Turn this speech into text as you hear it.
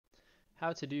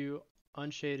how to do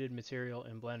unshaded material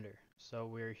in Blender. So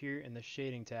we're here in the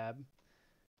shading tab.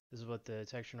 This is what the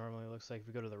texture normally looks like if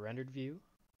we go to the rendered view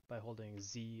by holding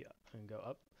Z and go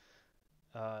up.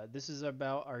 This is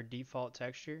about our default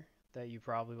texture that you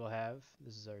probably will have.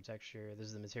 This is our texture, this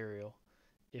is the material.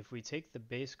 If we take the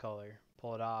base color,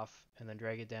 pull it off, and then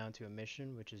drag it down to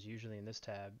emission, which is usually in this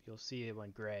tab, you'll see it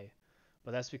went gray.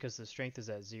 But that's because the strength is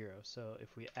at 0. So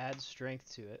if we add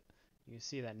strength to it, you can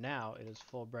see that now it is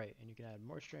Fullbright, and you can add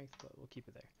more strength, but we'll keep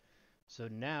it there. So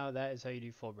now that is how you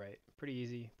do Fullbright. Pretty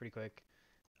easy, pretty quick.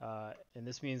 And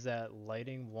this means that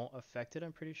lighting won't affect it,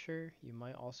 I'm pretty sure. You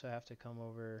might also have to come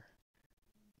over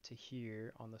to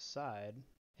here on the side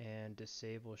and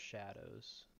disable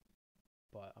shadows,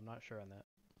 but I'm not sure on that.